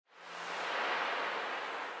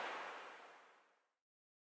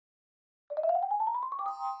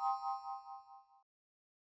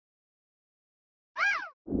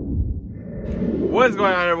What's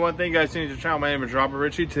going on, everyone? Thank you guys for tuning to the channel. My name is Robert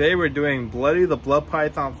Ritchie. Today we're doing Bloody the Blood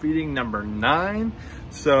Python feeding number 9.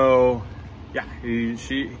 So yeah,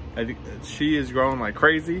 I think she is growing like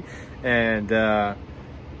crazy, and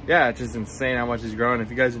yeah, it's just insane how much she's growing. If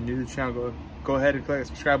you guys are new to the channel, go ahead and click the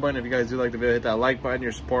subscribe button. If you guys do like the video, hit that like button.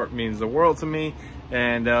 Your support means the world to me,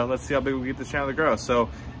 and let's see how big we get this channel to grow. So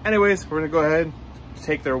anyways, we're gonna go ahead,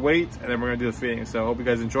 take their weight, and then we're gonna do the feeding. So hope you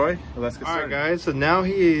guys enjoy. Let's get started. All right, guys, so now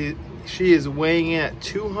she is weighing in at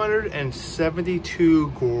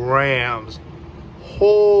 272 grams.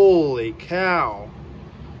 Holy cow.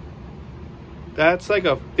 That's like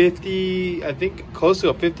a 50, I think close to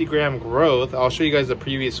a 50 gram growth. I'll show you guys the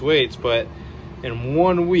previous weights, but in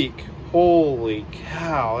 1 week, holy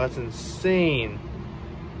cow, that's insane.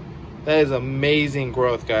 That is amazing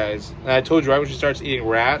growth, guys. And I told you right when she starts eating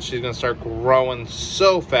rats, she's gonna start growing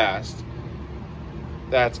so fast.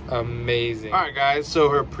 That's amazing. All right, guys, so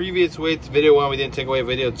her previous weights, video 1, we didn't take away.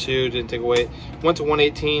 Video 2, didn't take away. Went to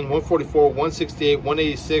 118, 144, 168,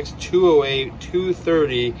 186, 208,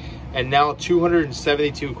 230, and now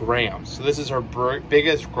 272 grams. So this is her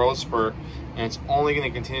biggest growth spurt, and it's only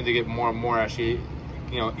gonna continue to get more and more as she,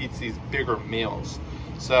 eats these bigger meals.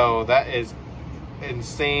 So that is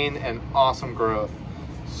insane and awesome growth.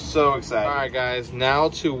 So excited. All right, guys, now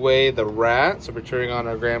to weigh the rat. So we're turning on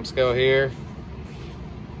our gram scale here.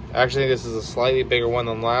 Actually, this is a slightly bigger one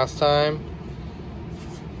than last time.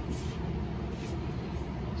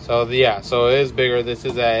 So yeah, so it is bigger. This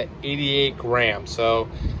is at 88 grams. So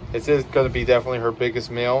this is going to be definitely her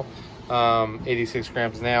biggest meal. 86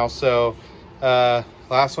 grams now. So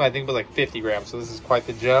last one I think was like 50 grams. So this is quite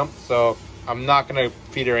the jump. So I'm not going to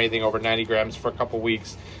feed her anything over 90 grams for a couple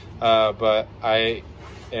weeks, but I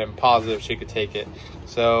am positive she could take it.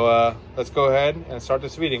 So let's go ahead and start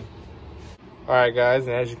this feeding. All right, guys,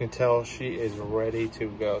 and as you can tell, she is ready to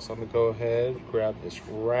go. So I'm gonna go ahead, grab this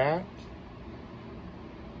rat.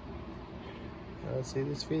 Let's see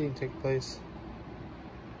this feeding take place.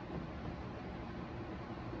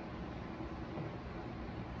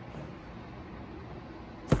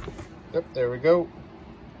 Yep, there we go.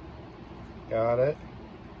 Got it.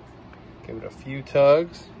 Give it a few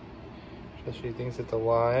tugs, just so she thinks it's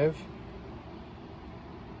alive.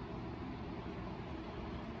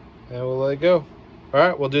 And we'll let it go. All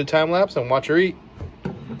right, we'll do a time lapse and watch her eat.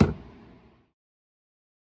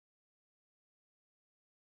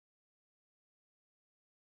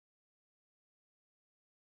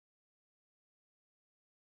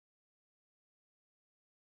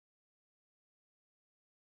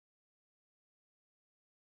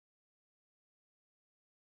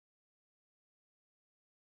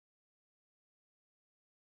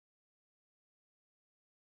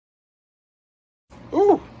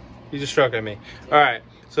 Ooh. He just struck at me. All right,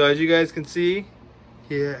 so as you guys can see,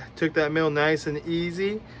 he took that meal nice and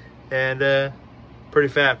easy, and pretty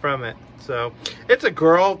fat from it. So it's a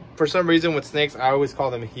girl. For some reason with snakes, I always call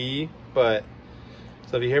them he, but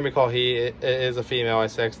so if you hear me call he, it is a female. I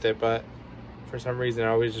sexed it, but for some reason I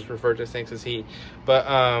always just refer to snakes as he. But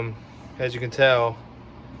as you can tell,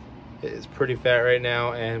 it is pretty fat right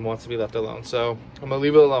now and wants to be left alone. So I'm gonna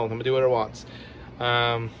leave it alone. I'm gonna do what it wants.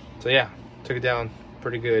 So yeah, took it down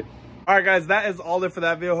pretty good. All right, guys, that is all there for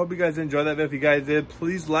that video. Hope you guys enjoyed that video. If you guys did,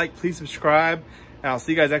 please like, please subscribe, and I'll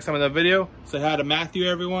see you guys next time in that video. Say hi to Matthew,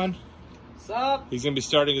 everyone. What's up? He's gonna be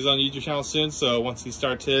starting his own YouTube channel soon, so once he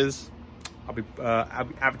starts his, I'll be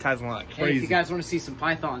advertising like crazy. Hey, if you guys want to see some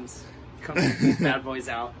pythons, come check these bad boys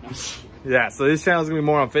out. Yeah, so this channel is gonna be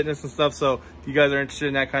more on fitness and stuff. So if you guys are interested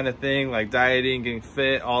in that kind of thing, like dieting, getting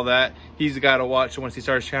fit, all that, he's the guy to watch. So once he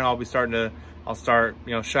starts his channel, I'll start,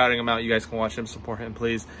 shouting him out. You guys can watch him, support him,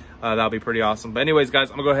 please. That'll be pretty awesome. But anyways,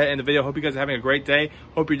 guys, I'm gonna go ahead and end the video. Hope you guys are having a great day.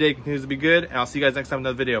 Hope your day continues to be good, and I'll see you guys next time in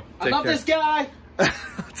another video. I love this guy.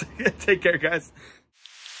 Take care, guys.